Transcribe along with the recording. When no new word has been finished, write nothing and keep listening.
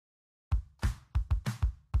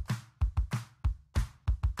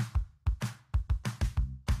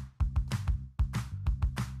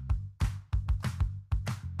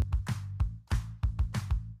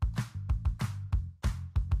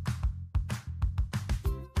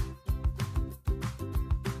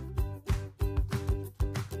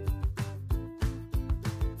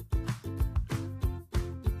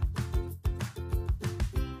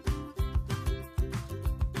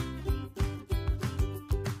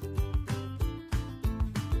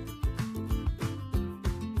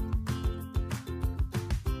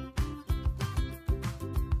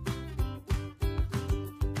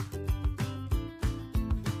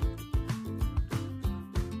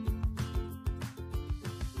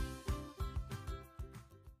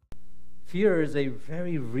Fear is a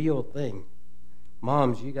very real thing.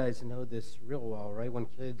 Moms, you guys know this real well, right? When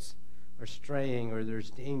kids are straying or there's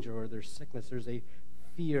danger or there's sickness, there's a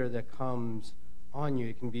fear that comes on you.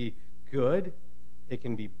 It can be good. It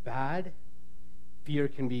can be bad. Fear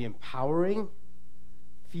can be empowering.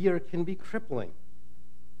 Fear can be crippling.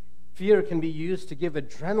 Fear can be used to give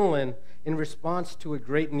adrenaline in response to a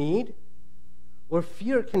great need. Or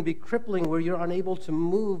fear can be crippling where you're unable to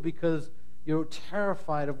move because you're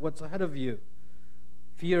terrified of what's ahead of you.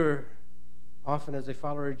 Fear, often as a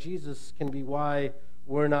follower of Jesus, can be why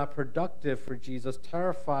we're not productive for Jesus,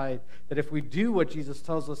 terrified that if we do what Jesus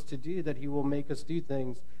tells us to do, that he will make us do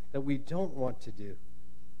things that we don't want to do.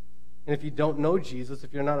 And if you don't know Jesus,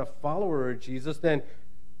 if you're not a follower of Jesus, then,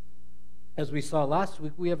 as we saw last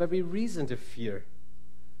week, we have every reason to fear.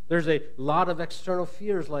 There's a lot of external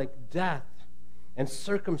fears like death and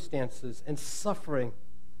circumstances and suffering.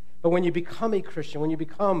 But when you become a Christian, when you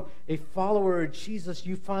become a follower of Jesus,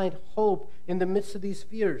 you find hope in the midst of these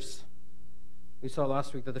fears. We saw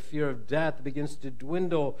last week that the fear of death begins to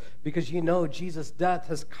dwindle because you know Jesus' death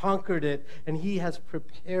has conquered it, and he has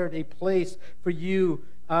prepared a place for you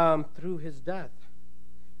through his death.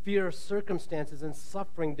 Fear of circumstances and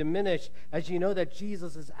suffering diminish as you know that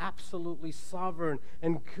Jesus is absolutely sovereign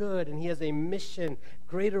and good, and he has a mission,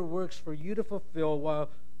 greater works for you to fulfill while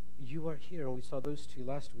you are here. And we saw those two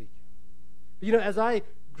last week. But you know, as I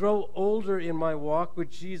grow older in my walk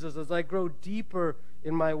with Jesus, as I grow deeper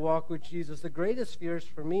in my walk with Jesus, the greatest fears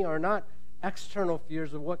for me are not external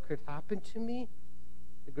fears of what could happen to me.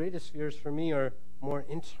 The greatest fears for me are more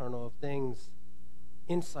internal, of things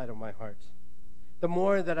inside of my heart. The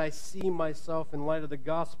more that I see myself in light of the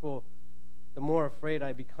gospel, the more afraid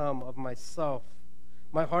I become of myself.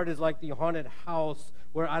 My heart is like the haunted house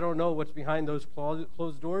where I don't know what's behind those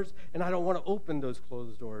closed doors, and I don't want to open those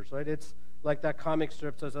closed doors, right? It's like that comic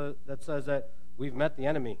strip that says that we've met the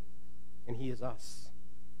enemy, and he is us.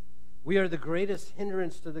 We are the greatest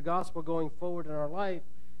hindrance to the gospel going forward in our life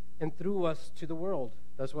and through us to the world.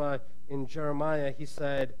 That's why in Jeremiah he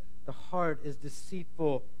said, the heart is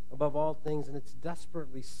deceitful above all things, and it's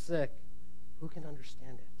desperately sick. Who can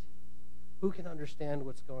understand it? Who can understand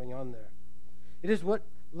what's going on there? It is what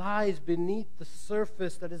lies beneath the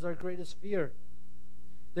surface that is our greatest fear.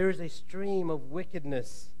 There is a stream of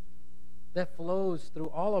wickedness that flows through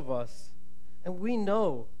all of us, and we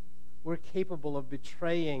know we're capable of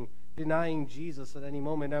betraying, denying Jesus at any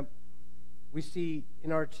moment. We see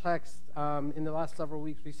in our text, in the last several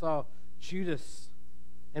weeks, we saw Judas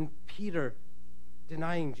and Peter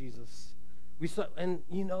denying Jesus. We saw, and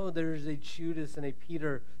you know there's a Judas and a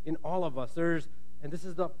Peter in all of us. And this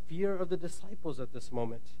is the fear of the disciples at this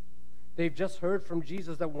moment. They've just heard from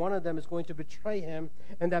Jesus that one of them is going to betray him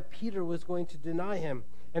and that Peter was going to deny him.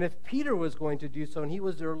 And if Peter was going to do so, and he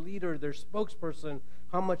was their leader, their spokesperson,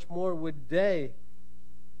 how much more would they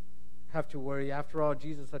have to worry? After all,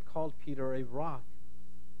 Jesus had called Peter a rock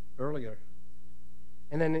earlier.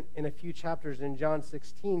 And then in a few chapters in John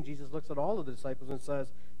 16, Jesus looks at all of the disciples and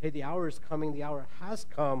says, hey, the hour is coming, the hour has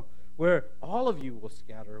come, where all of you will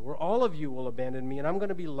scatter, where all of you will abandon me, and I'm going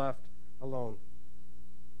to be left alone.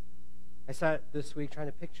 I sat this week trying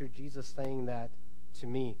to picture Jesus saying that to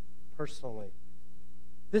me personally.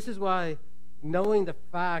 This is why knowing the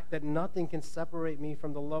fact that nothing can separate me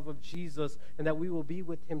from the love of Jesus and that we will be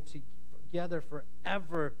with him together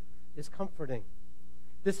forever is comforting.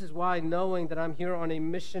 This is why knowing that I'm here on a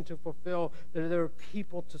mission to fulfill, that there are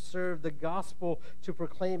people to serve, the gospel to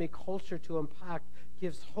proclaim, a culture to impact,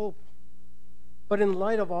 gives hope. But in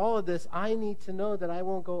light of all of this, I need to know that I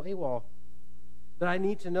won't go AWOL. That I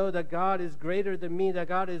need to know that God is greater than me, that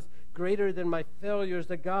God is greater than my failures,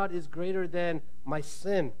 that God is greater than my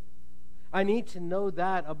sin. I need to know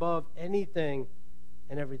that above anything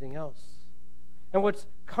and everything else. And what's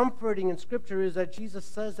comforting in Scripture is that Jesus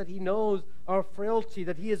says that he knows our frailty,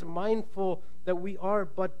 that he is mindful that we are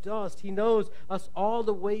but dust. He knows us all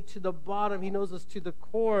the way to the bottom. He knows us to the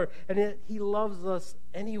core, and yet he loves us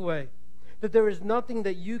anyway. That there is nothing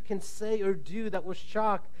that you can say or do that will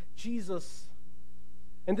shock Jesus.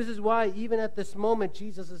 And this is why even at this moment,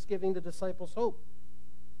 Jesus is giving the disciples hope.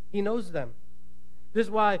 He knows them. This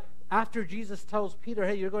is why after Jesus tells Peter,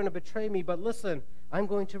 hey, you're going to betray me, but listen, I'm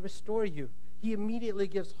going to restore you. He immediately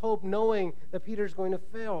gives hope, knowing that Peter's going to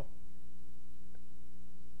fail.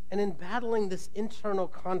 And in battling this internal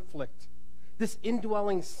conflict, this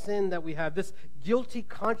indwelling sin that we have, this guilty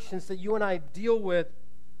conscience that you and I deal with,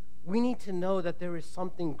 we need to know that there is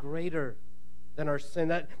something greater than our sin.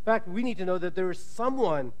 That, in fact, we need to know that there is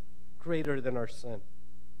someone greater than our sin.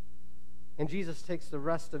 And Jesus takes the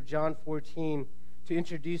rest of John 14 to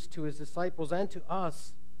introduce to his disciples and to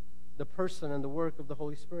us the person and the work of the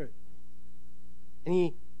Holy Spirit. And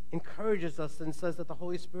he encourages us and says that the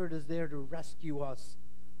Holy Spirit is there to rescue us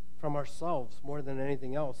from ourselves more than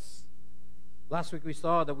anything else. Last week we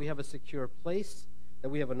saw that we have a secure place, that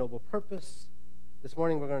we have a noble purpose. This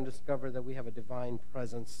morning we're going to discover that we have a divine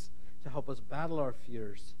presence to help us battle our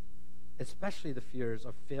fears, especially the fears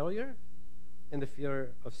of failure and the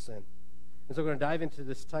fear of sin. And so we're going to dive into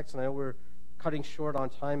this text, and I know we're cutting short on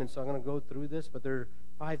time, and so I'm going to go through this, but there are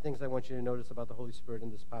 5 things I want you to notice about the Holy Spirit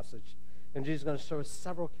in this passage. And Jesus is going to show us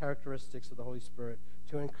several characteristics of the Holy Spirit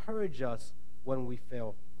to encourage us when we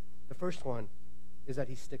fail. The first one is that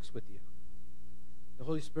he sticks with you. The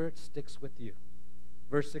Holy Spirit sticks with you.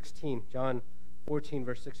 Verse 16, John 14,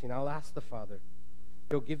 verse 16, I'll ask the Father.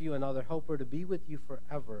 He'll give you another helper to be with you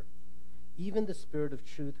forever, even the Spirit of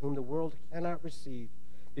truth, whom the world cannot receive,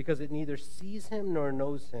 because it neither sees him nor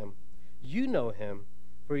knows him. You know him,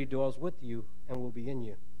 for he dwells with you and will be in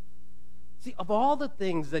you. See, of all the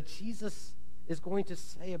things that Jesus is going to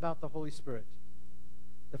say about the Holy Spirit,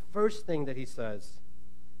 the first thing that he says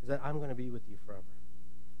is that I'm going to be with you forever.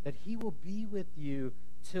 That he will be with you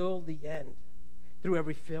till the end, through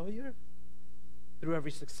every failure, through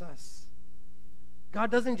every success. God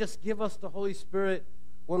doesn't just give us the Holy Spirit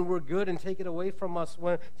when we're good and take him away from us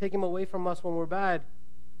when we're bad.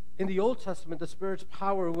 In the Old Testament, the Spirit's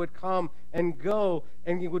power would come and go,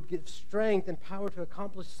 and he would give strength and power to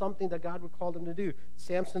accomplish something that God would call them to do.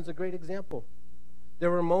 Samson's a great example.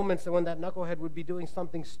 There were moments when that knucklehead would be doing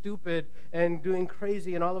something stupid and doing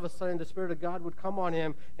crazy, and all of a sudden the Spirit of God would come on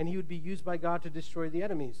him, and he would be used by God to destroy the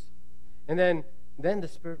enemies. And then the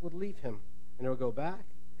Spirit would leave him, and it would go back,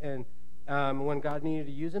 and when God needed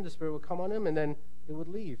to use him, the Spirit would come on him, and then it would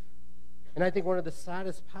leave. And I think one of the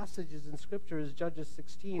saddest passages in Scripture is Judges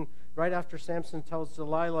 16, right after Samson tells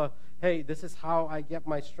Delilah, hey, this is how I get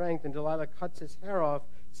my strength, and Delilah cuts his hair off.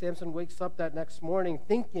 Samson wakes up that next morning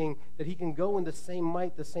thinking that he can go in the same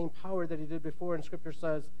might, the same power that he did before, and Scripture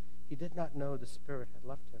says he did not know the Spirit had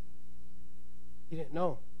left him. He didn't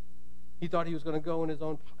know. He thought he was going to go in his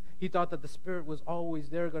own power. He thought that the Spirit was always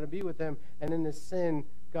there, going to be with him, and in his sin,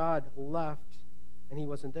 God left, and he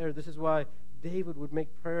wasn't there. This is why David would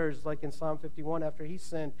make prayers like in Psalm 51 after he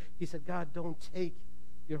sinned. He said, God, don't take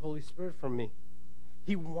your Holy Spirit from me.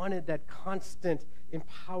 He wanted that constant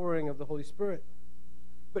empowering of the Holy Spirit.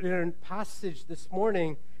 But in our passage this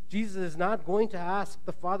morning, Jesus is not going to ask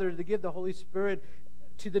the Father to give the Holy Spirit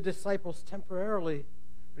to the disciples temporarily,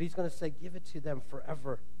 but he's going to say, give it to them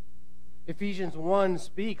forever. Ephesians 1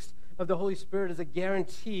 speaks of the Holy Spirit as a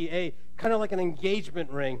guarantee, a kind of like an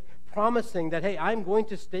engagement ring, promising that, hey, I'm going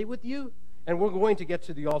to stay with you, and we're going to get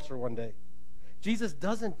to the altar one day. Jesus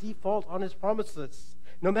doesn't default on his promises.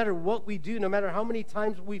 No matter what we do, no matter how many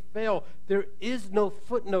times we fail, there is no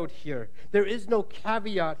footnote here. There is no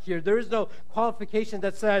caveat here. There is no qualification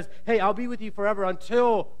that says, hey, I'll be with you forever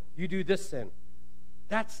until you do this sin.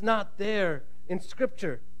 That's not there in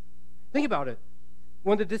Scripture. Think about it.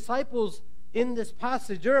 When the disciples in this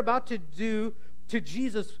passage, they're about to do to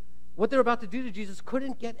Jesus, what they're about to do to Jesus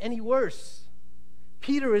couldn't get any worse.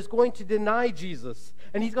 Peter is going to deny Jesus,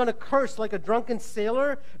 and he's going to curse like a drunken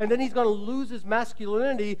sailor, and then he's going to lose his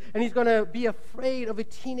masculinity, and he's going to be afraid of a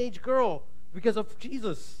teenage girl because of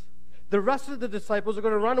Jesus. The rest of the disciples are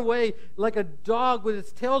going to run away like a dog with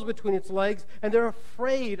its tails between its legs, and they're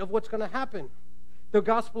afraid of what's going to happen. The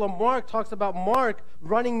Gospel of Mark talks about Mark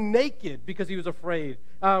running naked because he was afraid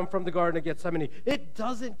from the Garden of Gethsemane. It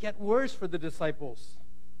doesn't get worse for the disciples.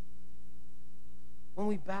 When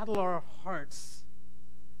we battle our hearts,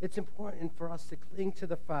 it's important for us to cling to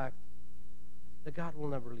the fact that God will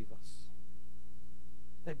never leave us,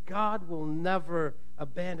 that God will never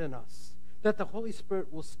abandon us, that the Holy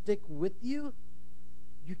Spirit will stick with you.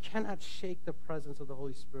 You cannot shake the presence of the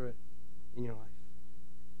Holy Spirit in your life.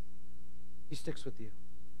 He sticks with you.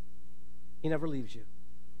 He never leaves you.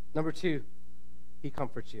 Number 2, he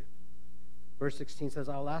comforts you. Verse 16 says,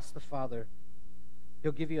 I'll ask the Father.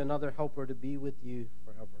 He'll give you another helper to be with you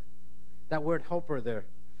forever. That word helper there,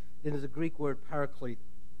 it is a Greek word paraclete,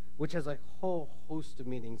 which has a whole host of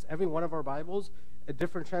meanings. Every one of our Bibles,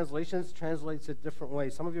 different translations, translates it different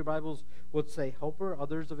ways. Some of your Bibles would say helper.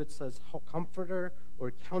 Others of it says comforter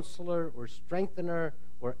or counselor or strengthener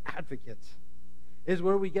or advocate. It is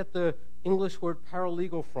where we get the English word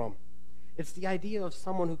paralegal from. It's the idea of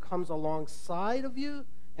someone who comes alongside of you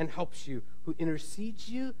and helps you, who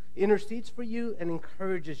intercedes for you and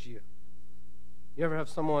encourages you. You ever have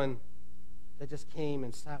someone that just came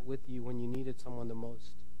and sat with you when you needed someone the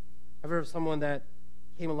most? Ever have someone that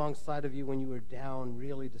came alongside of you when you were down,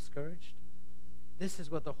 really discouraged? This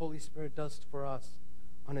is what the Holy Spirit does for us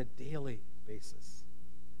on a daily basis.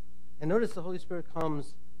 And notice the Holy Spirit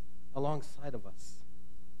comes alongside of us.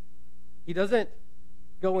 He doesn't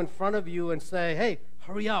go in front of you and say, hey,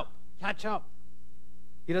 hurry up, catch up.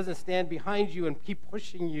 He doesn't stand behind you and keep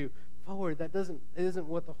pushing you forward. It isn't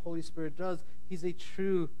what the Holy Spirit does. He's a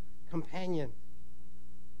true companion.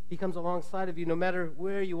 He comes alongside of you no matter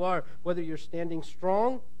where you are, whether you're standing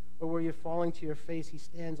strong or where you're falling to your face, he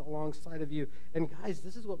stands alongside of you. And guys,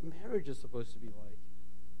 this is what marriage is supposed to be like.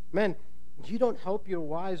 Men, you don't help your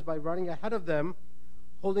wives by running ahead of them,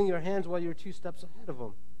 holding your hands while you're 2 steps ahead of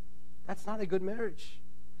them. That's not a good marriage.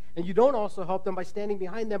 And you don't also help them by standing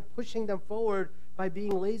behind them, pushing them forward by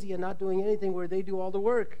being lazy and not doing anything where they do all the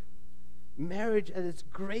work. Marriage at its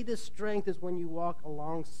greatest strength is when you walk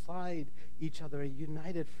alongside each other, a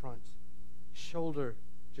united front, shoulder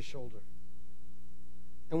to shoulder.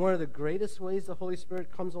 And one of the greatest ways the Holy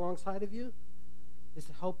Spirit comes alongside of you is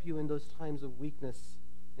to help you in those times of weakness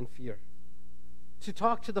and fear. To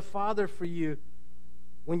talk to the Father for you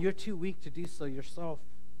when you're too weak to do so yourself.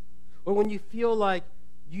 Or when you feel like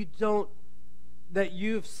that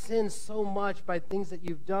you've sinned so much by things that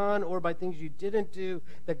you've done or by things you didn't do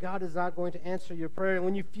that God is not going to answer your prayer. And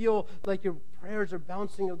when you feel like your prayers are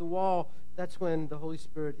bouncing off the wall, that's when the Holy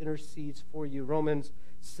Spirit intercedes for you. Romans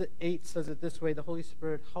 8 says it this way: the Holy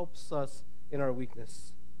Spirit helps us in our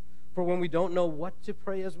weakness. For when we don't know what to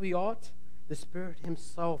pray as we ought, the Spirit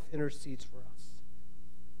himself intercedes for us.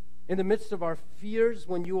 In the midst of our fears,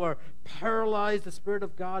 when you are paralyzed, the Spirit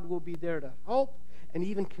of God will be there to help and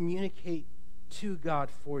even communicate to God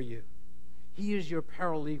for you. He is your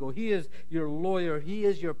paralegal. He is your lawyer. He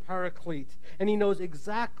is your paraclete. And he knows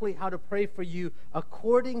exactly how to pray for you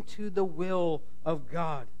according to the will of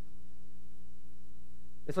God.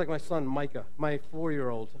 It's like my son, Micah, my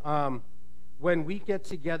 4-year-old. When we get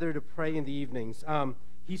together to pray in the evenings,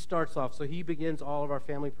 he starts off, so he begins all of our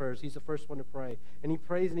family prayers. He's the first one to pray. And he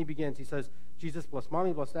prays and he begins. He says, Jesus, bless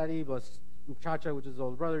mommy, bless daddy, bless Chacha, which is his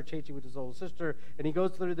older brother, Chechi, which is his older sister. And he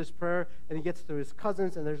goes through this prayer, and he gets through his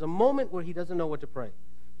cousins, and there's a moment where he doesn't know what to pray.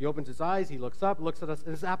 He opens his eyes, he looks up, looks at us,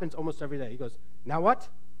 and this happens almost every day. He goes, now what?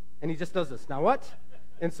 And he just does this, now what?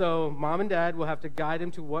 And so mom and dad will have to guide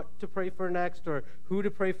him to what to pray for next or who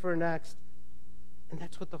to pray for next. And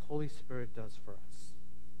that's what the Holy Spirit does for us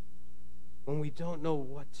when we don't know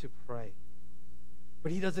what to pray.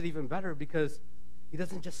 But he does it even better because he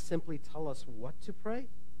doesn't just simply tell us what to pray.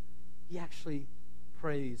 He actually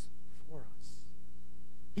prays for us.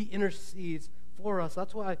 He intercedes for us.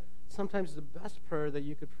 That's why sometimes the best prayer that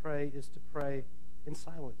you could pray is to pray in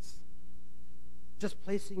silence. Just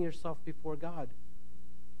placing yourself before God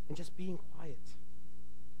and just being quiet.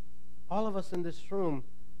 All of us in this room,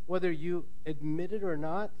 whether you admit it or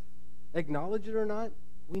not, acknowledge it or not,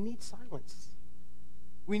 we need silence.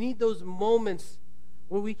 We need those moments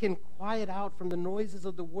where we can quiet out from the noises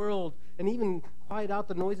of the world and even quiet out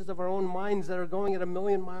the noises of our own minds that are going at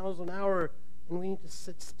 1,000,000 miles an hour, and we need to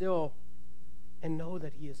sit still and know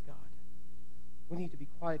that he is God. We need to be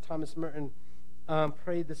quiet. Thomas Merton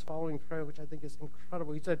prayed this following prayer, which I think is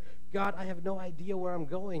incredible. He said, God, I have no idea where I'm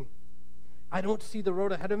going. I don't see the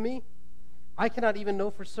road ahead of me. I cannot even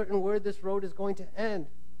know for certain where this road is going to end,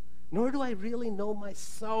 nor do I really know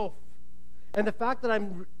myself. And the fact that I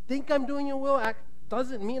think I'm doing your will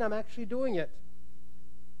doesn't mean I'm actually doing it.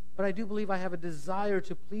 But I do believe I have a desire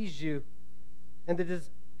to please you,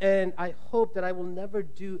 and I hope that I will never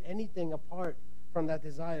do anything apart from that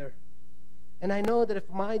desire. And I know that if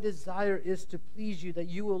my desire is to please you, that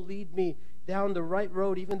you will lead me down the right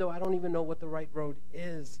road, even though I don't even know what the right road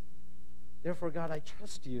is. Therefore, God, I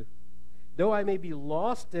trust you. Though I may be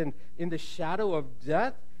lost in the shadow of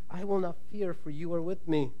death, I will not fear, for you are with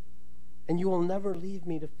me, and you will never leave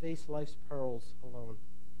me to face life's perils alone.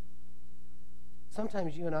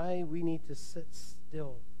 Sometimes you and I, we need to sit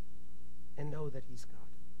still and know that he's God.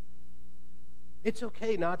 It's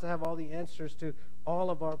okay not to have all the answers to all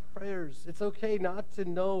of our prayers. It's okay not to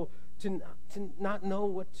know, to not know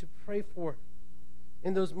what to pray for.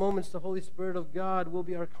 In those moments, the Holy Spirit of God will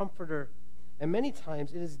be our comforter. And many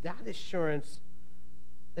times, it is that assurance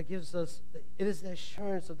that gives us, it is the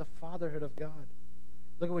assurance of the fatherhood of God.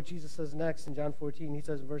 Look at what Jesus says next in John 14. He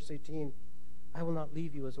says in verse 18, I will not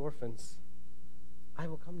leave you as orphans. I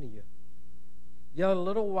will come to you. Yet a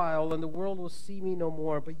little while, and the world will see me no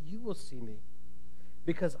more, but you will see me.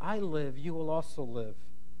 Because I live, you will also live.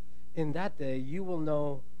 In that day, you will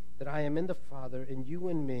know that I am in the Father, and you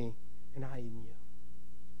in me, and I in you.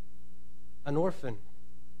 An orphan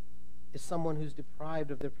is someone who's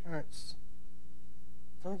deprived of their parents.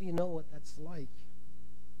 Some of you know what that's like.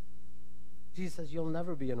 Jesus says you'll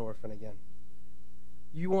never be an orphan again.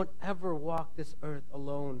 You won't ever walk this earth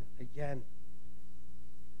alone again.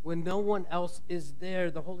 When no one else is there,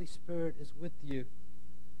 the Holy Spirit is with you.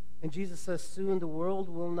 And Jesus says, soon the world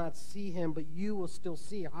will not see him, but you will still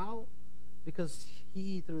see. How? Because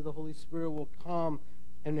he, through the Holy Spirit, will come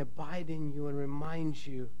and abide in you and remind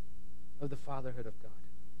you of the fatherhood of God.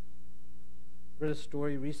 I read a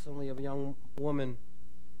story recently of a young woman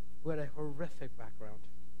who had a horrific background.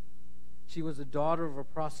 She was the daughter of a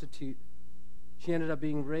prostitute. She ended up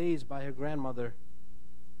being raised by her grandmother.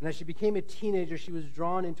 And as she became a teenager, she was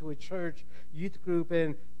drawn into a church youth group,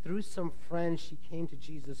 and through some friends, she came to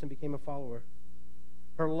Jesus and became a follower.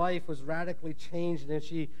 Her life was radically changed, and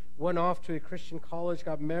she went off to a Christian college,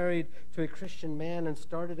 got married to a Christian man, and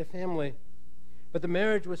started a family. But the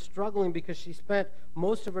marriage was struggling because she spent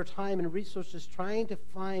most of her time and resources trying to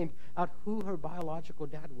find out who her biological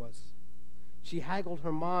dad was. She haggled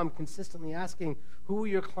her mom, consistently asking, "Who were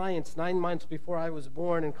your clients 9 months before I was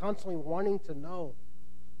born?" and constantly wanting to know.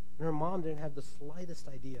 And her mom didn't have the slightest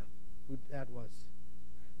idea who dad was.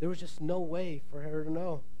 There was just no way for her to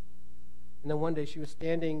know. And then one day she was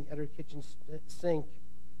standing at her kitchen sink,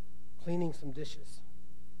 cleaning some dishes.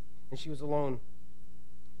 And she was alone.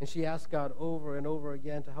 And she asked God over and over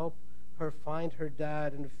again to help her find her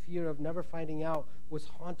dad, and the fear of never finding out was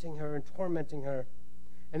haunting her and tormenting her.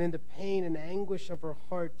 And in the pain and anguish of her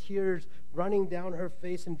heart, tears running down her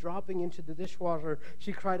face and dropping into the dishwasher,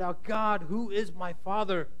 she cried out, "God, who is my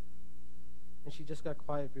father?" And she just got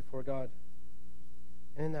quiet before God.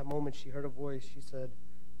 And in that moment, she heard a voice. She said,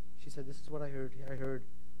 "This is what I heard. I heard,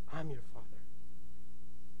 I'm your father.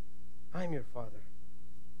 I'm your father."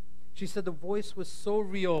 She said the voice was so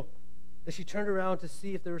real that she turned around to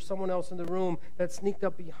see if there was someone else in the room that sneaked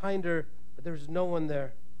up behind her, but there was no one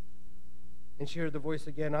there. And she heard the voice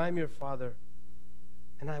again, "I'm your father,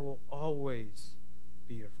 and I will always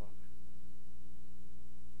be your father."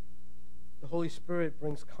 The Holy Spirit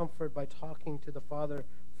brings comfort by talking to the Father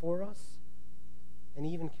for us and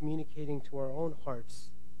even communicating to our own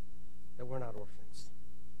hearts that we're not orphans,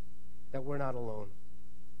 that we're not alone,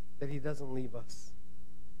 that he doesn't leave us,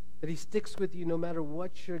 that he sticks with you no matter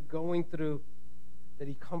what you're going through, that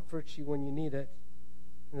he comforts you when you need it.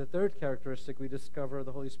 And the third characteristic we discover of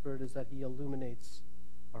the Holy Spirit is that he illuminates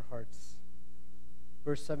our hearts.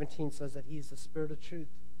 Verse 17 says that he is the Spirit of truth.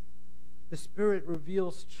 The Spirit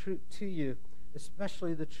reveals truth to you,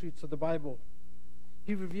 especially the truths of the Bible.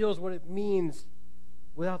 He reveals what it means.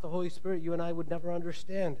 Without the Holy Spirit, you and I would never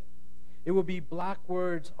understand. It will be black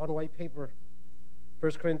words on white paper.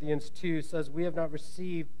 1 Corinthians 2 says, "We have not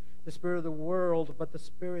received the spirit of the world, but the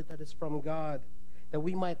Spirit that is from God, that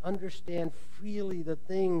we might understand freely the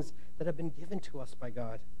things that have been given to us by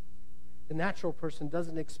God." The natural person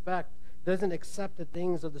doesn't accept the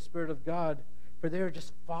things of the Spirit of God, for they are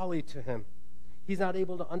just folly to him. He's not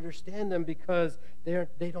able to understand them because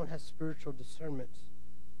they don't have spiritual discernment.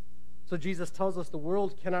 So Jesus tells us the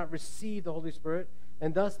world cannot receive the Holy Spirit,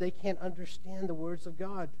 and thus they can't understand the words of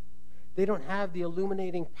God. They don't have the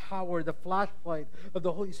illuminating power, the flashlight of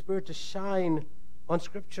the Holy Spirit to shine on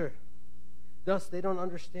Scripture. Thus, they don't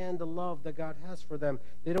understand the love that God has for them.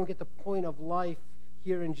 They don't get the point of life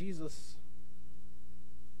here in Jesus.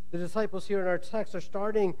 The disciples here in our text are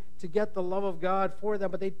starting to get the love of God for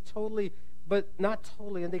them, but not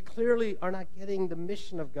totally, and they clearly are not getting the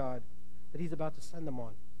mission of God that he's about to send them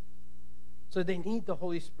on. So they need the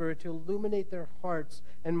Holy Spirit to illuminate their hearts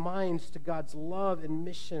and minds to God's love and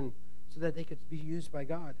mission so that they could be used by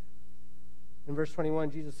God. In verse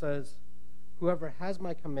 21, Jesus says, "Whoever has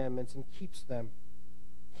my commandments and keeps them,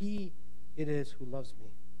 he it is who loves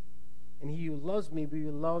me. And he who loves me will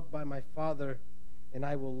be loved by my Father, and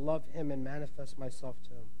I will love him and manifest myself to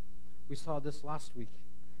him." We saw this last week.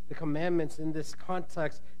 The commandments in this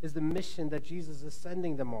context is the mission that Jesus is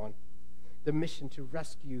sending them on. The mission to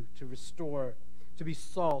rescue, to restore, to be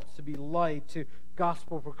salt, to be light, to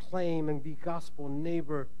gospel proclaim and be gospel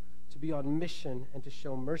neighbor, to be on mission and to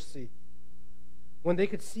show mercy. When they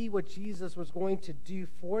could see what Jesus was going to do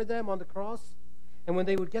for them on the cross, and when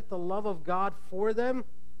they would get the love of God for them,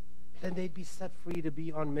 then they'd be set free to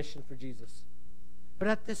be on mission for Jesus. But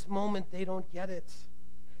at this moment, they don't get it.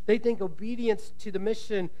 They think obedience to the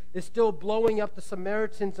mission is still blowing up the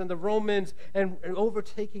Samaritans and the Romans and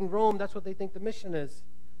overtaking Rome. That's what they think the mission is.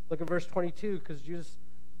 Look at verse 22, because Judas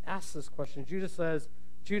asks this question. Judas,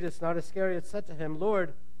 not Iscariot, said to him,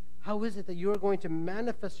 "Lord, how is it that you are going to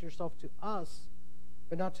manifest yourself to us,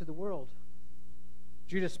 but not to the world?"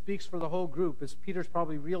 Judas speaks for the whole group, as Peter's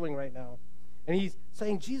probably reeling right now. And he's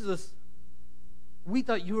saying, "Jesus, we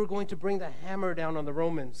thought you were going to bring the hammer down on the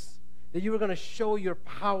Romans, that you were going to show your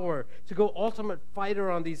power to go ultimate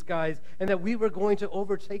fighter on these guys, and that we were going to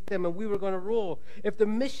overtake them and we were going to rule. If the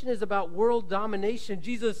mission is about world domination,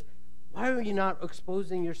 Jesus, why are you not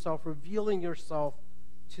exposing yourself, revealing yourself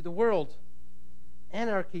to the world?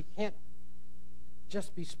 Anarchy can't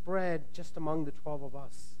just be spread just among the 12 of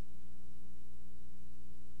us.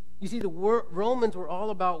 You see, the Romans were all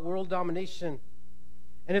about world domination.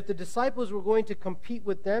 And if the disciples were going to compete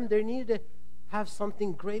with them, they needed to have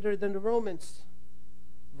something greater than the Romans.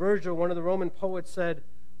 Virgil, one of the Roman poets, said,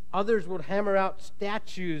 others would hammer out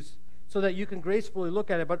statues so that you can gracefully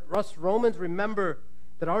look at it. But us Romans, remember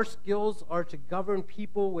that our skills are to govern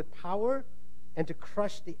people with power and to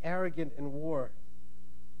crush the arrogant in war.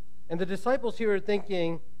 And the disciples here are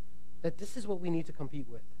thinking that this is what we need to compete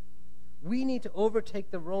with. We need to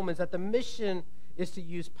overtake the Romans, that the mission is to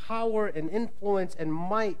use power and influence and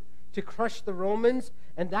might to crush the Romans,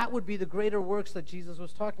 and that would be the greater works that Jesus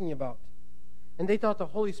was talking about. And they thought the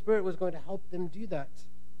Holy Spirit was going to help them do that.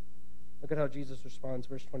 Look at how Jesus responds,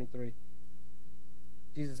 verse 23.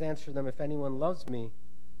 Jesus answered them, if anyone loves me,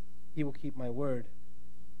 he will keep my word,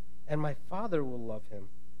 and my Father will love him,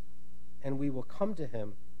 and we will come to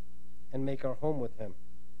him and make our home with him.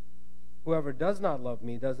 Whoever does not love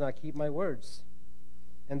me does not keep my words.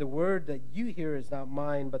 And the word that you hear is not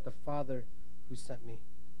mine, but the Father who sent me.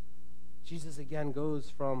 Jesus again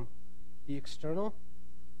goes from the external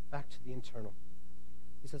back to the internal.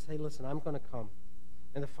 He says, hey, listen, I'm going to come,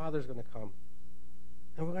 and the Father's going to come,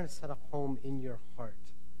 and we're going to set a home in your heart.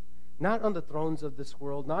 Not on the thrones of this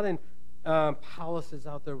world, not in palaces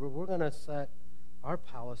out there, but we're going to set our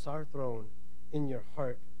palace, our throne, in your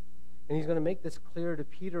heart. And he's going to make this clear to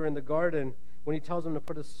Peter in the garden when he tells him to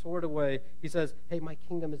put his sword away. He says, hey, my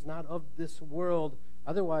kingdom is not of this world.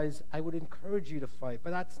 Otherwise, I would encourage you to fight. But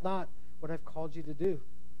that's not what I've called you to do.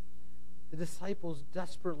 The disciples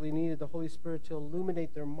desperately needed the Holy Spirit to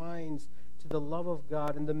illuminate their minds to the love of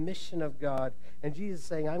God and the mission of God. And Jesus is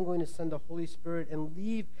saying, I'm going to send the Holy Spirit and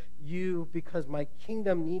leave you because my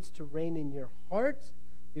kingdom needs to reign in your heart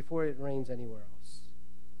before it reigns anywhere else.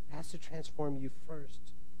 It has to transform you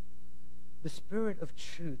first. The Spirit of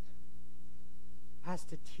truth has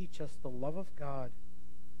to teach us the love of God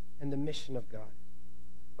and the mission of God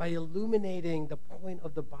by illuminating the point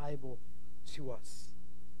of the Bible to us.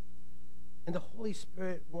 And the Holy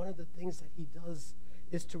Spirit, one of the things that he does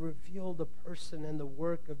is to reveal the person and the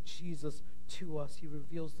work of Jesus to us. He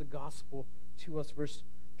reveals the gospel to us. Verse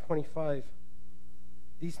 25.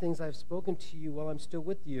 These things I have spoken to you while I'm still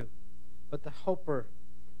with you. But the Helper,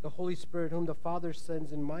 the Holy Spirit, whom the Father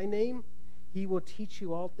sends in my name, he will teach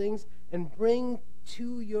you all things and bring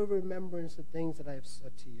to your remembrance the things that I have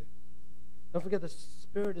said to you. Don't forget, the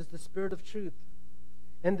Spirit is the Spirit of truth.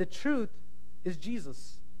 And the truth is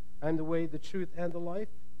Jesus. I am the way, the truth, and the life.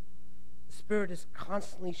 The Spirit is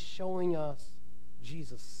constantly showing us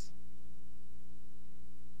Jesus.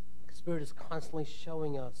 The Spirit is constantly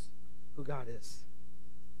showing us who God is.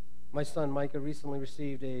 My son Micah recently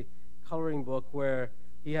received a coloring book where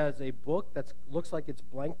he has a book that looks like it's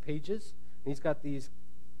blank pages. And he's got these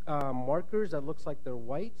markers that looks like they're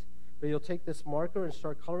white. But you'll take this marker and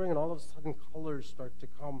start coloring, and all of a sudden colors start to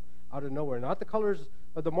come out of nowhere. Not the colors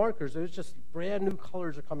of the markers. There's just brand new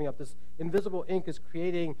colors are coming up. This invisible ink is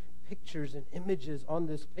creating pictures and images on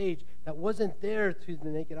this page that wasn't there to the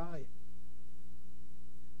naked eye.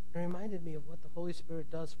 It reminded me of what the Holy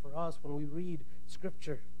Spirit does for us when we read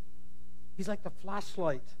Scripture. He's like the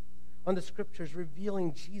flashlight on the Scriptures,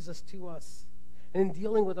 revealing Jesus to us. And in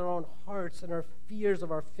dealing with our own hearts and our fears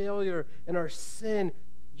of our failure and our sin,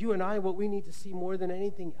 you and I, what we need to see more than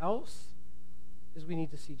anything else is we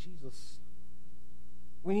need to see Jesus.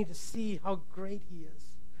 We need to see how great he is,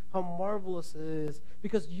 how marvelous it is,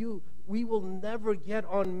 because we will never get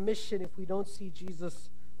on mission if we don't see Jesus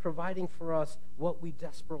providing for us what we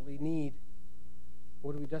desperately need.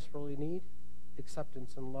 What do we desperately need?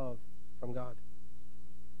 Acceptance and love from God.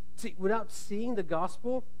 See, without seeing the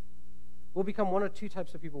gospel, we'll become one or two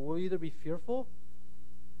types of people. We'll either be fearful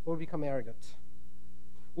or we'll become arrogant.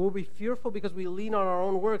 We'll be fearful because we lean on our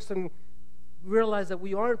own works and realize that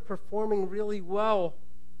we aren't performing really well,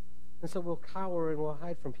 and so we'll cower and we'll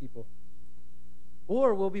hide from people.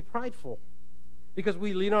 Or we'll be prideful because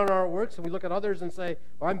we lean on our works and we look at others and say,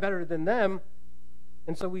 well, I'm better than them,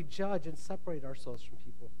 and so we judge and separate ourselves from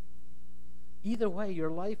people. Either way, your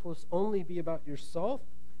life will only be about yourself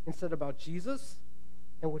instead about Jesus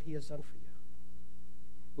and what he has done for you.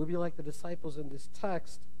 We'll be like the disciples in this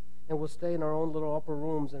text, and we'll stay in our own little upper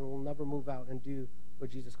rooms and we'll never move out and do what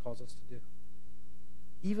Jesus calls us to do.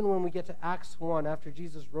 Even when we get to Acts 1, after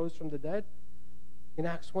Jesus rose from the dead, in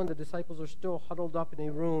Acts 1, the disciples are still huddled up in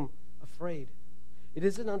a room afraid. It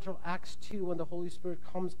isn't until Acts 2 when the Holy Spirit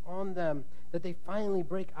comes on them that they finally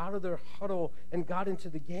break out of their huddle and got into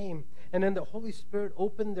the game. And then the Holy Spirit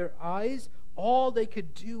opened their eyes. All they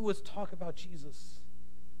could do was talk about Jesus,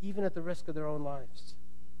 even at the risk of their own lives.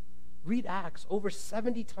 Read Acts. Over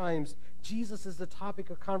 70 times, Jesus is the topic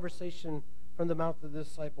of conversation from the mouth of the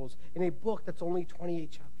disciples in a book that's only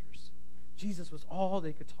 28 chapters. Jesus was all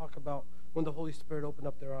they could talk about when the Holy Spirit opened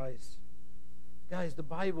up their eyes. Guys, the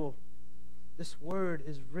Bible, this word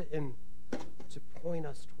is written to point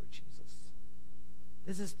us toward Jesus.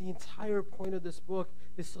 This is the entire point of this book,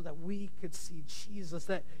 is so that we could see Jesus,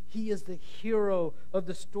 that he is the hero of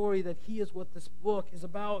the story, that he is what this book is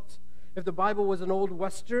about. If the Bible was an old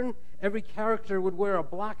Western, every character would wear a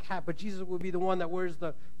black hat, but Jesus would be the one that wears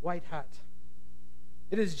the white hat.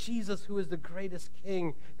 It is Jesus who is the greatest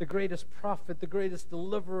king, the greatest prophet, the greatest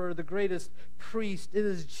deliverer, the greatest priest. It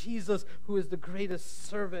is Jesus who is the greatest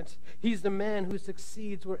servant. He's the man who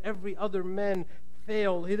succeeds where every other man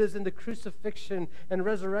fail. It is in the crucifixion and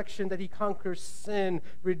resurrection that he conquers sin,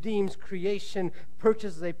 redeems creation,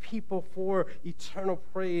 purchases a people for eternal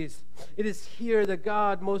praise. It is here that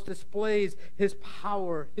God most displays his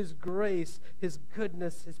power, his grace, his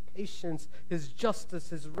goodness, his patience, his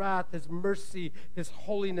justice, his wrath, his mercy, his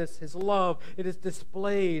holiness, his love. It is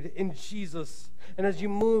displayed in Jesus. And as you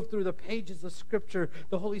move through the pages of Scripture,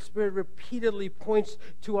 the Holy Spirit repeatedly points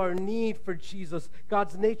to our need for Jesus,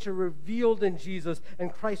 God's nature revealed in Jesus,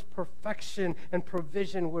 and Christ's perfection and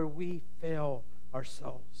provision where we fail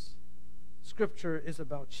ourselves. Scripture is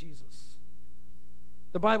about Jesus.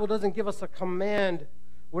 The Bible doesn't give us a command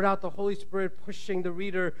without the Holy Spirit pushing the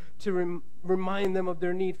reader to remind them of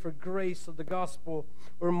their need for grace of the gospel,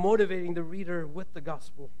 or motivating the reader with the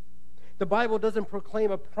gospel. The Bible doesn't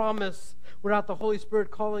proclaim a promise without the Holy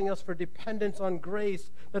Spirit calling us for dependence on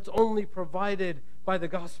grace that's only provided by the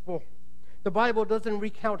gospel. The Bible doesn't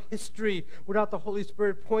recount history without the Holy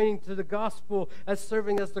Spirit pointing to the gospel as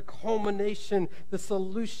serving as the culmination, the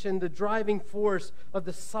solution, the driving force of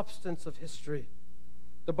the substance of history.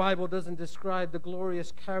 The Bible doesn't describe the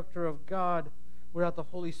glorious character of God without the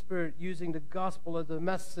Holy Spirit using the gospel as the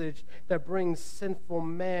message that brings sinful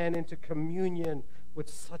man into communion with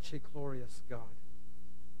such a glorious God.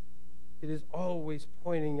 It is always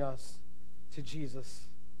pointing us to Jesus.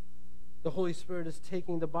 The Holy Spirit is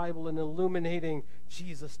taking the Bible and illuminating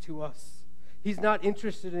Jesus to us. He's not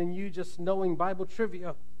interested in you just knowing Bible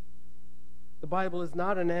trivia. The Bible is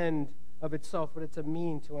not an end of itself, but it's a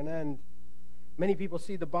mean to an end. Many people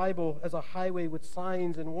see the Bible as a highway with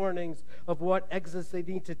signs and warnings of what exits they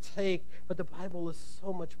need to take, but the Bible is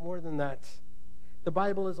so much more than that. The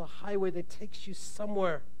Bible is a highway that takes you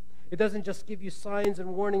somewhere. It doesn't just give you signs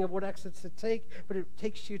and warning of what exits to take, but it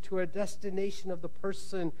takes you to a destination of the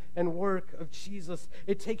person and work of Jesus.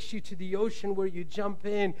 It takes you to the ocean where you jump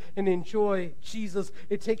in and enjoy Jesus.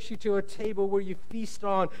 It takes you to a table where you feast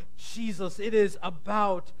on Jesus. It is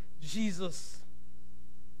about Jesus.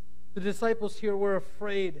 The disciples here were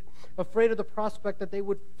afraid of the prospect that they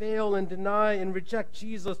would fail and deny and reject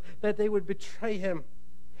Jesus, that they would betray him.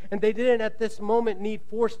 And they didn't at this moment need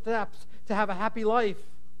 4 steps to have a happy life.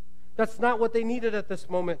 That's not what they needed at this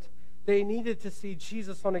moment. They needed to see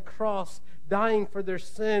Jesus on a cross, dying for their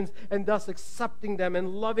sins, and thus accepting them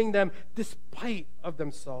and loving them despite of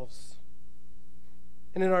themselves.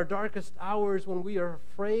 And in our darkest hours when we are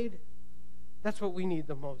afraid, that's what we need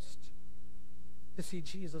the most. To see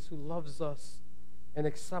Jesus who loves us and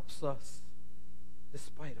accepts us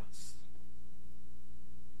despite us.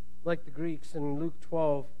 Like the Greeks in Luke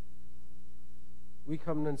 12, we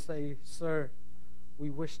come and say, "Sir, we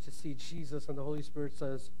wish to see Jesus," and the Holy Spirit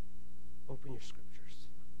says, "Open your scriptures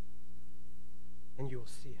and you will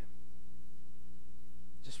see him."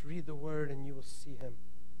 Just read the word and you will see him.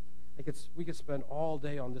 We could spend all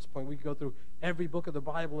day on this point. We could go through every book of the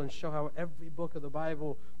Bible and show how every book of the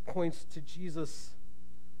Bible points to Jesus.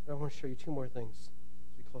 But I want to show you 2 more things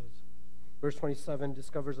as we close. Verse 27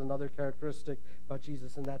 discovers another characteristic about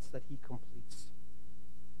Jesus, and that's that he completes.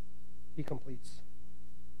 He completes.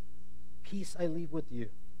 "Peace I leave with you.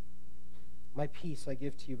 My peace I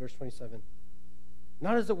give to you," verse 27.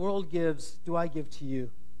 "Not as the world gives, do I give to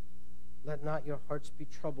you. Let not your hearts be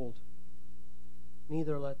troubled,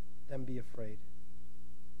 neither let them be afraid."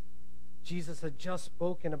 Jesus had just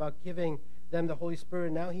spoken about giving them the Holy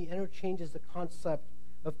Spirit. Now he interchanges the concept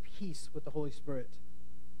of peace with the Holy Spirit.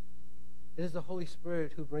 It is the Holy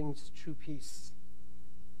Spirit who brings true peace.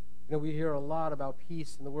 You know, we hear a lot about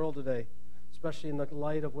peace in the world today, especially in the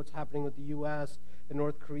light of what's happening with the U.S. and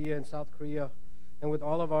North Korea and South Korea, and with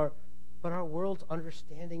all of our world's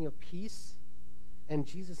understanding of peace and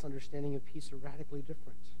Jesus' understanding of peace are radically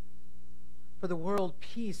different. For the world,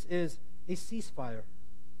 peace is a ceasefire.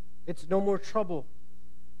 It's no more trouble.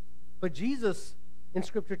 But Jesus in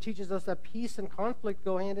Scripture teaches us that peace and conflict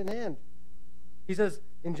go hand in hand. He says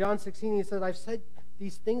in John 16, he says, I've said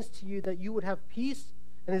these things to you that you would have peace.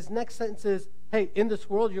 And his next sentence is, hey, in this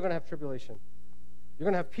world, you're going to have tribulation. You're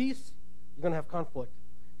going to have peace. You're going to have conflict.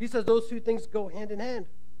 He says those two things go hand in hand.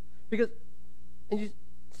 And you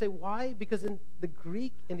say, why? Because in the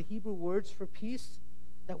Greek and the Hebrew words for peace,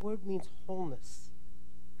 that word means wholeness,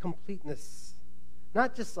 completeness.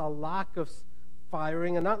 Not just a lack of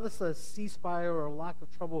firing, and not just a ceasefire or a lack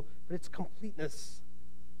of trouble, but it's completeness.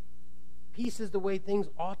 Peace is the way things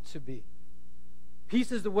ought to be.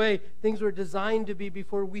 Peace is the way things were designed to be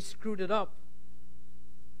before we screwed it up.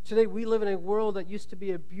 Today we live in a world that used to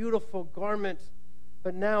be a beautiful garment,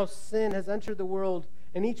 but now sin has entered the world,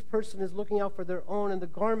 and each person is looking out for their own, and the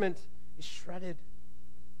garment is shredded.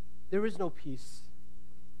 There is no peace.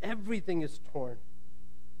 Everything is torn.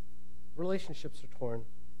 Relationships are torn.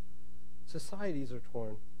 Societies are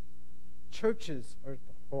torn. Churches are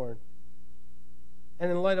torn. And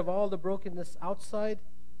in light of all the brokenness outside,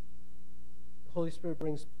 the Holy Spirit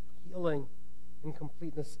brings healing and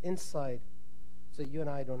completeness inside so that you and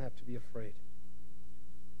I don't have to be afraid.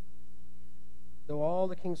 Though all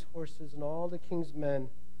the king's horses and all the king's men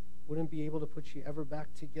wouldn't be able to put you ever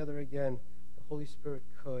back together again, the Holy Spirit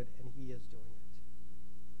could, and he is doing it.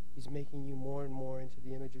 He's making you more and more into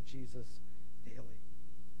the image of Jesus daily.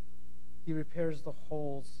 He repairs the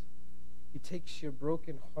holes. He takes your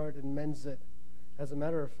broken heart and mends it. As a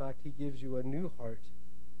matter of fact, he gives you a new heart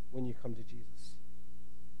when you come to Jesus.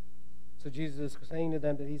 So Jesus is saying to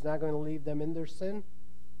them that he's not going to leave them in their sin,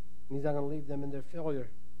 and he's not going to leave them in their failure.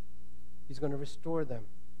 He's going to restore them.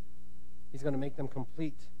 He's going to make them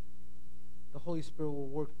complete. The Holy Spirit will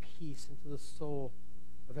work peace into the soul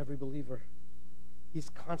of every believer. He's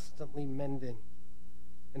constantly mending.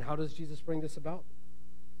 And how does Jesus bring this about?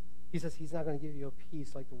 He says he's not going to give you a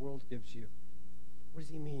peace like the world gives you. What does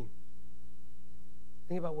he mean?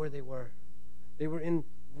 Think about where they were. They were in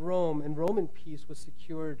Rome, and Roman peace was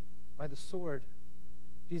secured by the sword.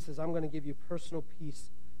 Jesus says, I'm going to give you personal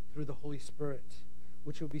peace through the Holy Spirit,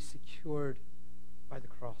 which will be secured by the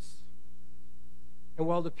cross. And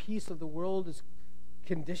while the peace of the world is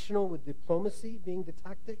conditional with diplomacy being the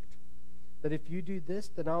tactic, that if you do this,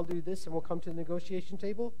 then I'll do this, and we'll come to the negotiation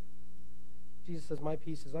table, Jesus says, my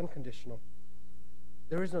peace is unconditional.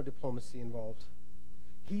 There is no diplomacy involved.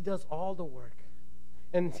 He does all the work,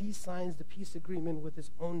 and he signs the peace agreement with his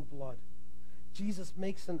own blood. Jesus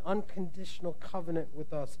makes an unconditional covenant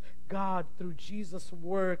with us. God, through Jesus'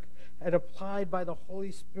 work and applied by the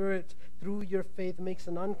Holy Spirit through your faith, makes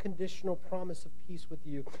an unconditional promise of peace with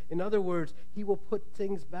you. In other words, he will put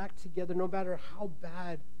things back together no matter how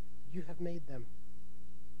bad you have made them,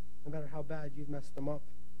 no matter how bad you've messed them up.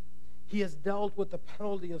 He has dealt with the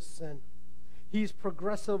penalty of sin. He's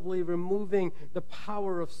progressively removing the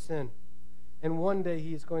power of sin. And one day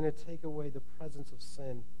he is going to take away the presence of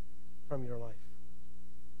sin from your life.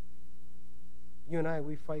 You and I,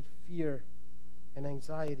 we fight fear and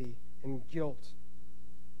anxiety and guilt.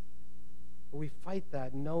 But we fight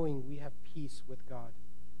that knowing we have peace with God.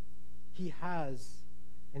 He has,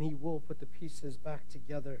 and he will put the pieces back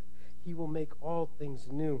together. He will make all things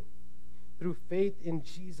new. Through faith in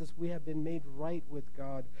Jesus, we have been made right with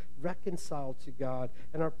God, reconciled to God,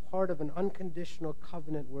 and are part of an unconditional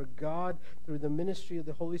covenant where God, through the ministry of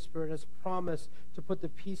the Holy Spirit, has promised to put the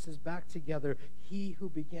pieces back together. He who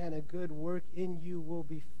began a good work in you will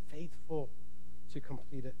be faithful to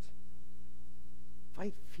complete it.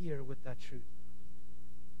 Fight fear with that truth.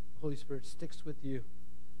 The Holy Spirit sticks with you.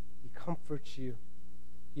 He comforts you.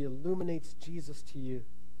 He illuminates Jesus to you.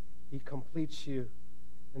 He completes you.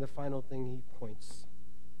 And the final thing, he points.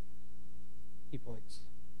 He points.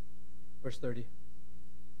 Verse 30.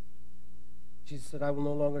 Jesus said, I will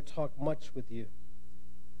no longer talk much with you,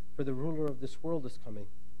 for the ruler of this world is coming.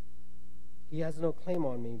 He has no claim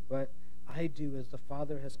on me, but I do as the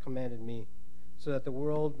Father has commanded me, so that the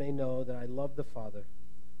world may know that I love the Father.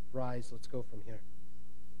 Rise, let's go from here.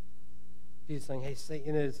 Jesus saying, hey,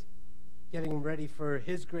 Satan is getting ready for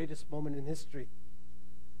his greatest moment in history.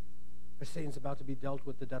 Or Satan's about to be dealt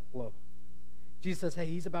with the death blow. Jesus says, hey,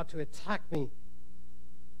 he's about to attack me,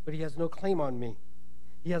 but he has no claim on me.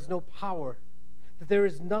 He has no power. That there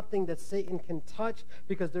is nothing that Satan can touch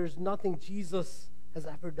because there's nothing Jesus has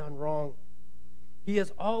ever done wrong. He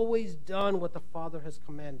has always done what the Father has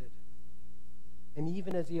commanded. And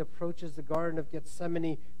even as he approaches the Garden of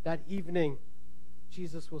Gethsemane that evening,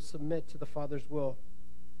 Jesus will submit to the Father's will.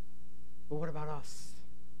 But what about us?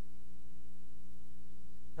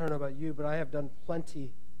 I don't know about you, but I have done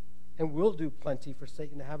plenty and will do plenty for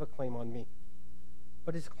Satan to have a claim on me.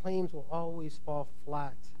 But his claims will always fall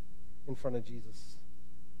flat in front of Jesus.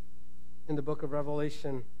 In the book of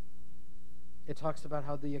Revelation, it talks about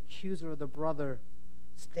how the accuser of the brother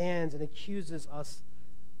stands and accuses us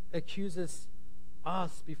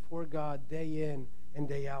before God day in and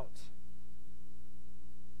day out.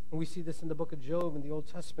 And we see this in the book of Job in the Old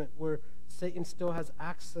Testament, where Satan still has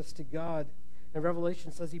access to God. And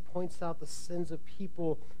Revelation says he points out the sins of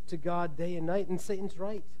people to God day and night, and Satan's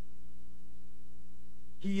right.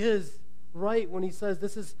 He is right when he says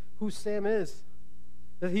this is who Sam is,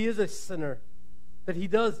 that he is a sinner, that he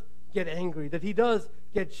does get angry, that he does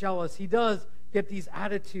get jealous, he does get these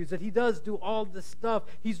attitudes, that he does do all this stuff.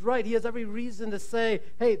 He's right. He has every reason to say,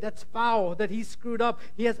 hey, that's foul, that he screwed up.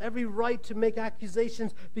 He has every right to make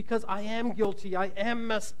accusations because I am guilty, I am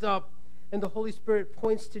messed up. And the Holy Spirit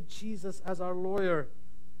points to Jesus as our lawyer,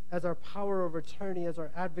 as our power of attorney, as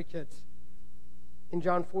our advocate. In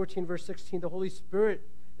John 14, verse 16, the Holy Spirit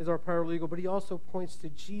is our paralegal, but he also points to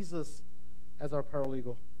Jesus as our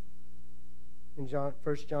paralegal. In 1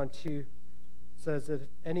 John 2, says that if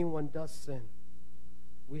anyone does sin,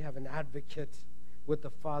 we have an advocate with the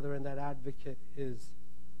Father, and that advocate is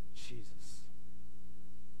Jesus.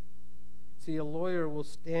 See, a lawyer will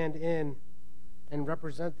stand in and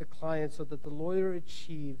represent the client so that the lawyer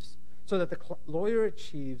achieves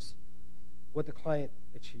what the client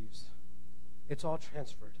achieves. It's all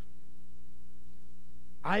transferred.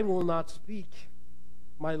 I will not speak.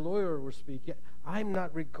 My lawyer will speak. I'm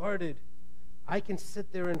not regarded. I can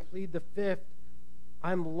sit there and plead the fifth.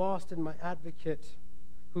 I'm lost in my advocate,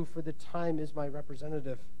 who for the time is my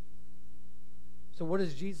representative. So what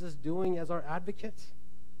is Jesus doing as our advocate?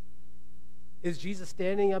 Is Jesus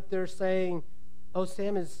standing up there saying, oh,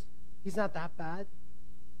 Sam he's not that bad?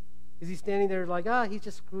 Is he standing there like, he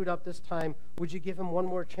just screwed up this time. Would you give him one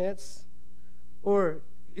more chance? Or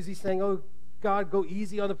is he saying, oh, God, go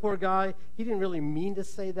easy on the poor guy. He didn't really mean to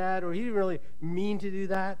say that, or he didn't really mean to do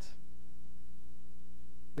that.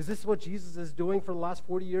 Is this what Jesus is doing for the last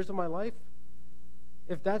 40 years of my life?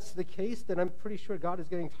 If that's the case, then I'm pretty sure God is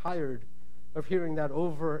getting tired of hearing that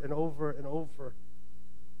over and over and over.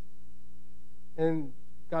 And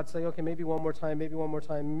God's saying, okay, maybe one more time, maybe one more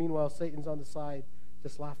time. Meanwhile, Satan's on the side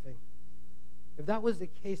just laughing. If that was the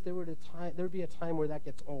case, there would be a time where that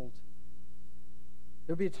gets old.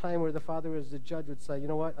 There would be a time where the Father as the judge would say, you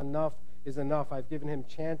know what, enough is enough. I've given him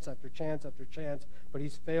chance after chance after chance, but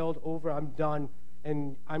he's failed over. I'm done,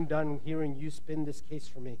 and I'm done hearing you spin this case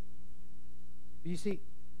for me. But you see,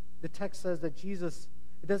 the text says that Jesus,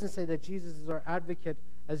 it doesn't say that Jesus is our advocate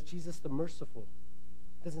as Jesus the merciful.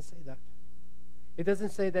 It doesn't say that. It doesn't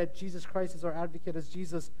say that Jesus Christ is our advocate as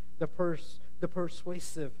Jesus the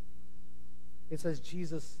persuasive. It says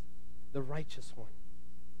Jesus the righteous one.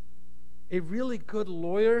 A really good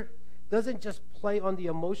lawyer doesn't just play on the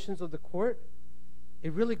emotions of the court. A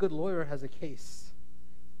really good lawyer has a case.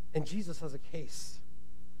 And Jesus has a case.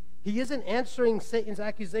 He isn't answering Satan's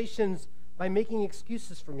accusations by making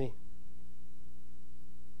excuses for me.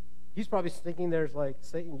 He's probably thinking there's like,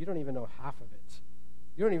 Satan, you don't even know half of it.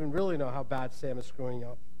 You don't even really know how bad Sam is screwing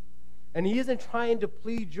up. And he isn't trying to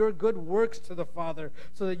plead your good works to the Father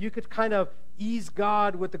so that you could kind of ease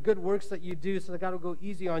God with the good works that you do so that God will go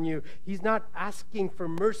easy on you. He's not asking for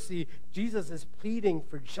mercy. Jesus is pleading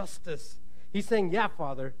for justice. He's saying, yeah,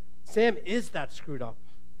 Father, Sam is that screwed up.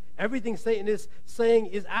 Everything Satan is saying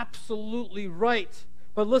is absolutely right.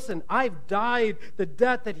 But listen, I've died the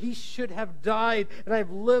death that he should have died, and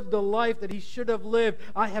I've lived the life that he should have lived.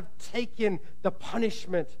 I have taken the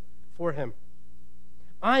punishment for him.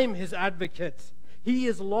 I'm his advocate. He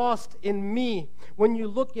is lost in me. When you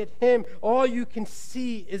look at him, all you can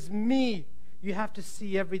see is me. You have to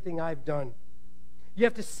see everything I've done. You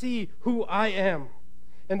have to see who I am.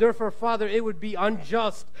 And therefore, Father, it would be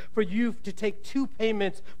unjust for you to take two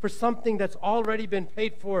payments for something that's already been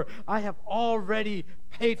paid for. I have already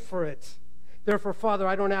paid for it. Therefore, Father,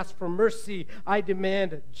 I don't ask for mercy. I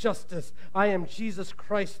demand justice. I am Jesus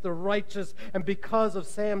Christ the righteous, and because of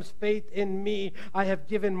Sam's faith in me, I have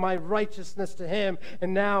given my righteousness to him,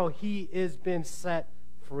 and now he is been set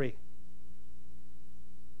free.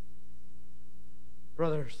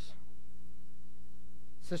 Brothers,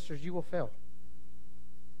 sisters, you will fail.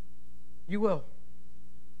 You will.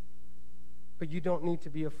 But you don't need to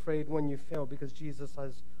be afraid when you fail because Jesus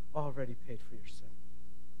has already paid for your sin.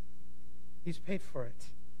 He's paid for it.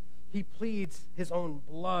 He pleads his own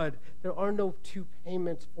blood. There are no two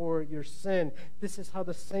payments for your sin. This is how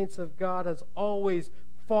the saints of God has always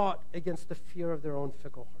fought against the fear of their own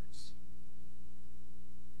fickle hearts.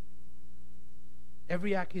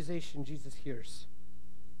 Every accusation Jesus hears,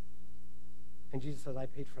 And Jesus says, I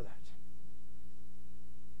paid for that.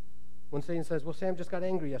 When Satan says, well, Sam just got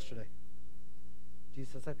angry yesterday,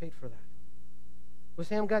 Jesus says, I paid for that. Well,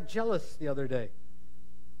 Sam got jealous the other day.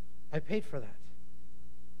 I paid for that.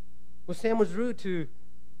 Well, Sam was rude to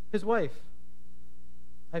his wife.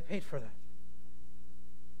 I paid for that.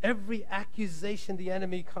 Every accusation the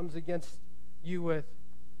enemy comes against you with,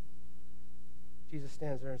 Jesus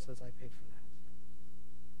stands there and says, I paid for that.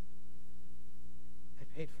 I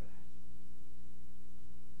paid for that.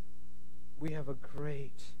 We have a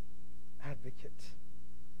great advocate.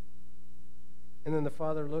 And then the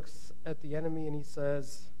Father looks at the enemy and he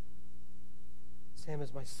says, Sam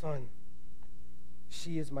is my son.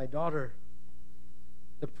 She is my daughter.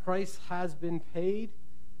 The price has been paid.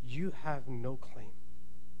 You have no claim.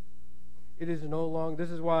 It is no longer,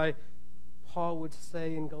 this is why Paul would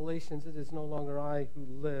say in Galatians, it is no longer I who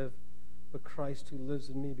live, but Christ who lives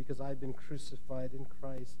in me, because I've been crucified in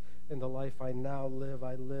Christ. And the life I now live,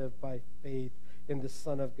 I live by faith in the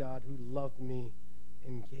Son of God who loved me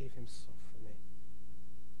and gave himself for me.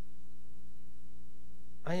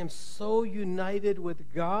 I am so united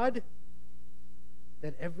with God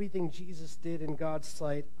that everything Jesus did in God's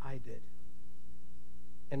sight, I did.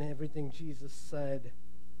 And everything Jesus said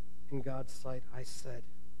in God's sight, I said.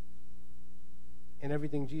 And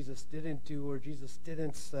everything Jesus didn't do or Jesus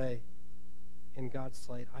didn't say in God's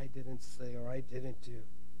sight, I didn't say or I didn't do.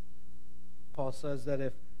 Paul says that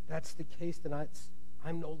if that's the case, then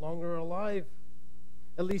I'm no longer alive.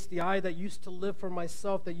 At least the I that used to live for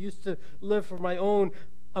myself, that used to live for my own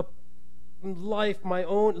life,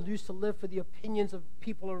 used to live for the opinions of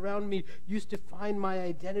people around me, used to find my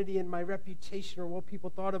identity and my reputation or what people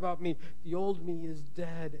thought about me. The old me is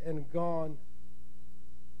dead and gone.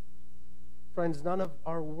 Friends, none of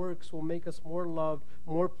our works will make us more loved,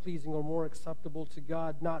 more pleasing, or more acceptable to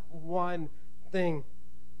God. Not one thing.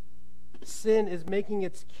 Sin is making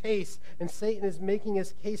its case, and Satan is making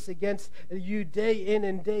his case against you day in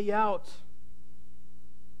and day out.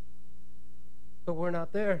 But we're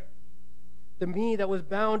not there. The me that was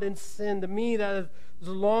bound in sin, the me that was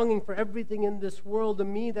longing for everything in this world, the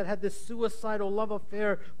me that had this suicidal love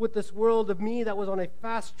affair with this world, the me that was on a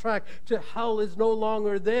fast track to hell is no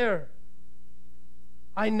longer there.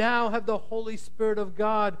 I now have the Holy Spirit of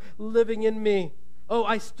God living in me. Oh,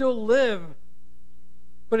 I still live,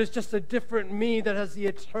 but it's just a different me that has the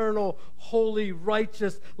eternal, holy,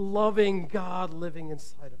 righteous, loving God living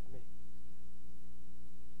inside of me.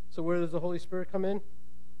 So where does the Holy Spirit come in?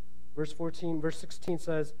 Verse 16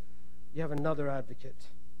 says, you have another advocate.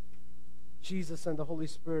 Jesus and the Holy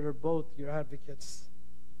Spirit are both your advocates.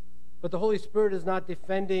 But the Holy Spirit is not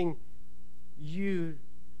defending you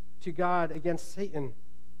to God against Satan.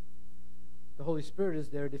 The Holy Spirit is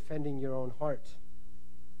there defending your own heart.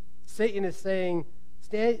 Satan is standing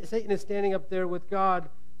up there with God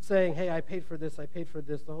saying, hey, I paid for this, I paid for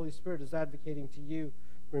this. The Holy Spirit is advocating to you,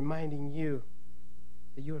 reminding you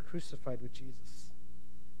that you are crucified with Jesus,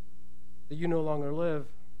 that you no longer live,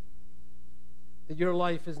 that your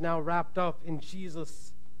life is now wrapped up in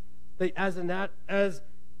Jesus, that as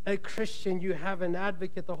a Christian, you have an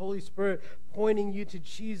advocate, the Holy Spirit, pointing you to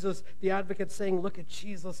Jesus, the advocate saying, look at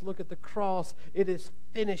Jesus, look at the cross, it is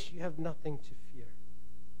finished, you have nothing to fear.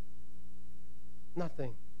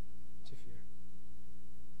 Nothing to fear.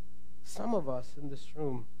 Some of us in this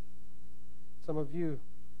room, some of you,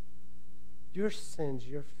 your sins,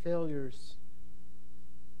 your failures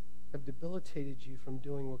have debilitated you from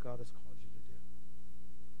doing what God has called you to do.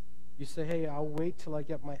 You say, hey, I'll wait till I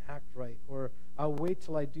get my act right, or I'll wait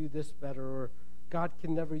till I do this better, or God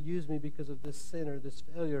can never use me because of this sin or this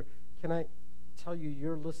failure. Can I tell you,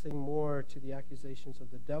 you're listening more to the accusations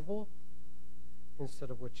of the devil instead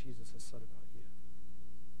of what Jesus has said about you.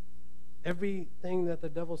 Everything that the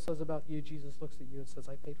devil says about you, Jesus looks at you and says,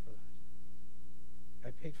 I paid for that.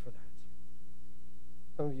 I paid for that.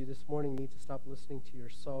 Some of you this morning need to stop listening to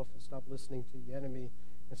yourself and stop listening to the enemy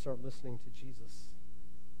and start listening to Jesus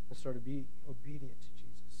and start to be obedient to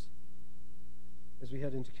Jesus. As we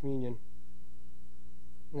head into communion,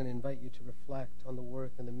 I'm going to invite you to reflect on the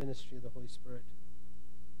work and the ministry of the Holy Spirit.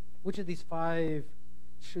 Which of these 5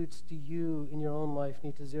 truths do you in your own life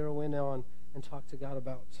need to zero in on and talk to God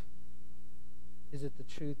about? Is it the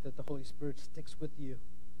truth that the Holy Spirit sticks with you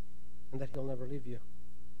and that he'll never leave you?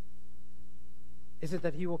 Is it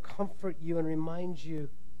that he will comfort you and remind you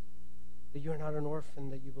that you're not an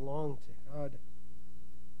orphan, that you belong to God?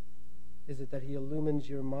 Is it that he illumines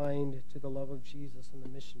your mind to the love of Jesus and the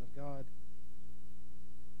mission of God?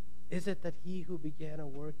 Is it that he who began a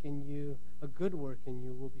work in you, a good work in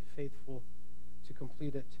you, will be faithful to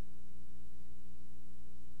complete it?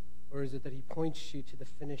 Or is it that he points you to the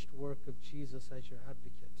finished work of Jesus as your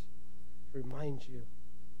advocate to remind you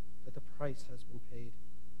that the price has been paid?